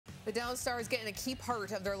The Dallas Stars getting a key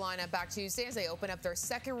part of their lineup back Tuesday as they open up their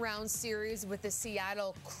second-round series with the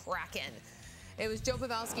Seattle Kraken. It was Joe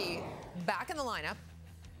Pavelski back in the lineup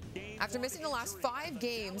after missing the last 5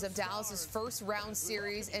 games of Dallas's first-round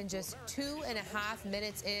series, and just 2.5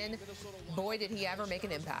 minutes in, boy, did he ever make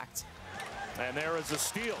an impact. And there is a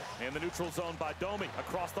steal in the neutral zone by Domi.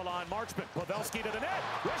 Across the line, Marchment. Pavelski to the net.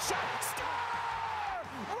 Wrist shot. Score!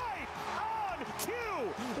 Right on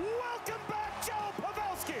cue. Welcome back, Joe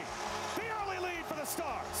Pavelski. The early lead for the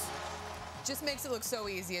Stars. Just makes it look so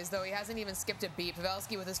easy, as though he hasn't even skipped a beat.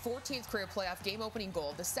 Pavelski with his 14th career playoff game-opening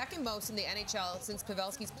goal, the second most in the NHL since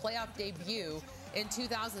Pavelski's playoff debut in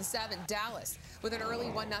 2007. Dallas with an early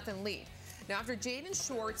 1-0 lead. Now, after Jaden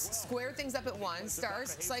Schwartz squared things up at 1,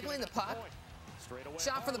 Stars cycling the puck.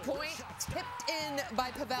 Shot from the point, tipped in by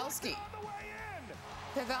Pavelski.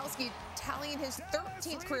 Pavelski tallying his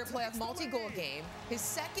 13th career playoff multi-goal game, his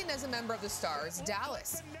second as a member of the Stars.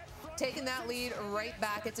 Dallas taking that lead right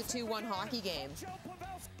back. It's a 2-1 hockey game.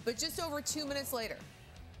 But just over 2 minutes later,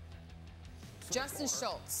 Justin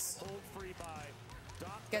Schultz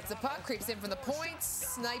gets the puck, creeps in from the point,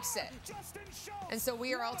 snipes it. And so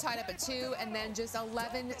we are all tied up at 2, and then just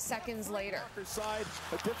 11 seconds later. Side,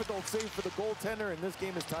 a difficult save for the goaltender, and this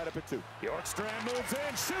game is tied up at 2. Bjorkstrand moves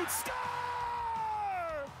in, shoots, score!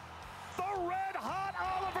 The red-hot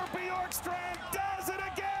Oliver Bjorkstrand does it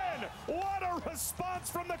again! What a response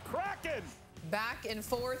from the Kraken! Back and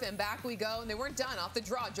forth, and back we go, and they weren't done. Off the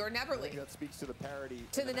draw, Jordan Eberle That speaks to the parity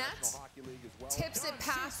to the net, Hockey League as well. tips it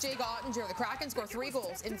past Jake Ottinger. The Kraken score 3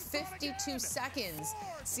 goals in 52 seconds.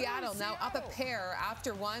 Seattle now up a pair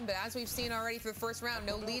after 1, but as we've seen already for the first round,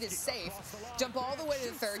 no lead is safe. Jump all the way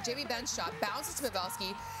to the third. Jamie Benn's shot bounces to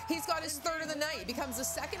Pavelski. He's got his 3rd of the night. Becomes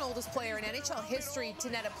the 2nd oldest player in NHL history to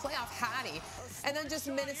net a playoff hattie. And then just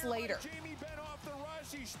minutes later,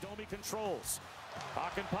 Domi controls.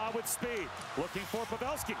 Hakanpää with speed, looking for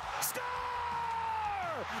Pavelski. Score!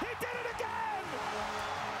 He did it again!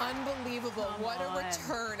 Unbelievable. What a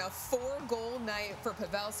return. A 4-goal night for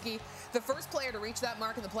Pavelski. The first player to reach that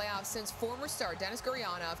mark in the playoffs since former star Denis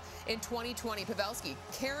Gurianov in 2020. Pavelski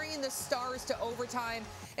carrying the Stars to overtime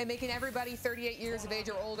and making everybody 38 years of age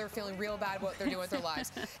or older feeling real bad what they're doing with their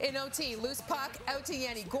lives. In OT, loose puck out to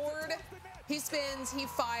Yanni Gourde. He spins, he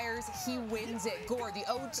fires, he wins it. Gourde, the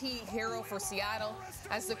OT hero for Seattle,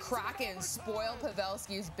 as the Kraken spoil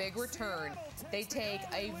Pavelski's big return. They take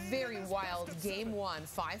a very wild Game 1,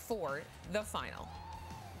 5-4, the final.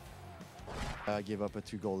 Give up a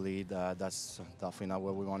 2-goal lead. That's definitely not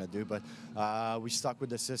what we want to do. But we stuck with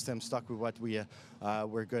the system, stuck with what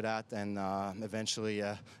we're good at, and eventually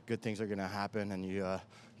good things are going to happen. And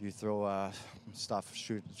you throw stuff,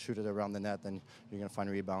 shoot it around the net, and you're going to find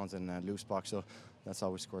rebounds and loose pucks. So that's how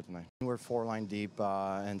we scored tonight. We're 4-line deep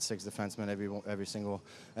and 6 defensemen every single,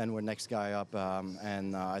 and we're next guy up.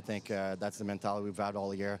 And I think that's the mentality we've had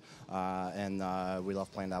all year, and we love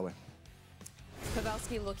playing that way.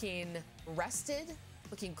 Pavelski looking rested,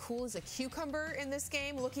 looking cool as a cucumber in this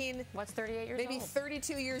game, looking... What's 38 years maybe old?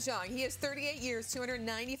 32 years young. He is 38 years,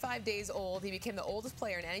 295 days old. He became the oldest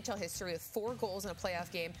player in NHL history with 4 goals in a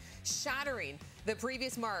playoff game, shattering the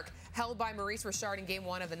previous mark held by Maurice Richard in Game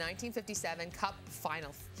 1 of the 1957 Cup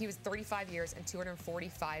Final. He was 35 years and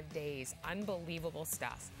 245 days. Unbelievable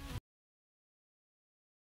stuff.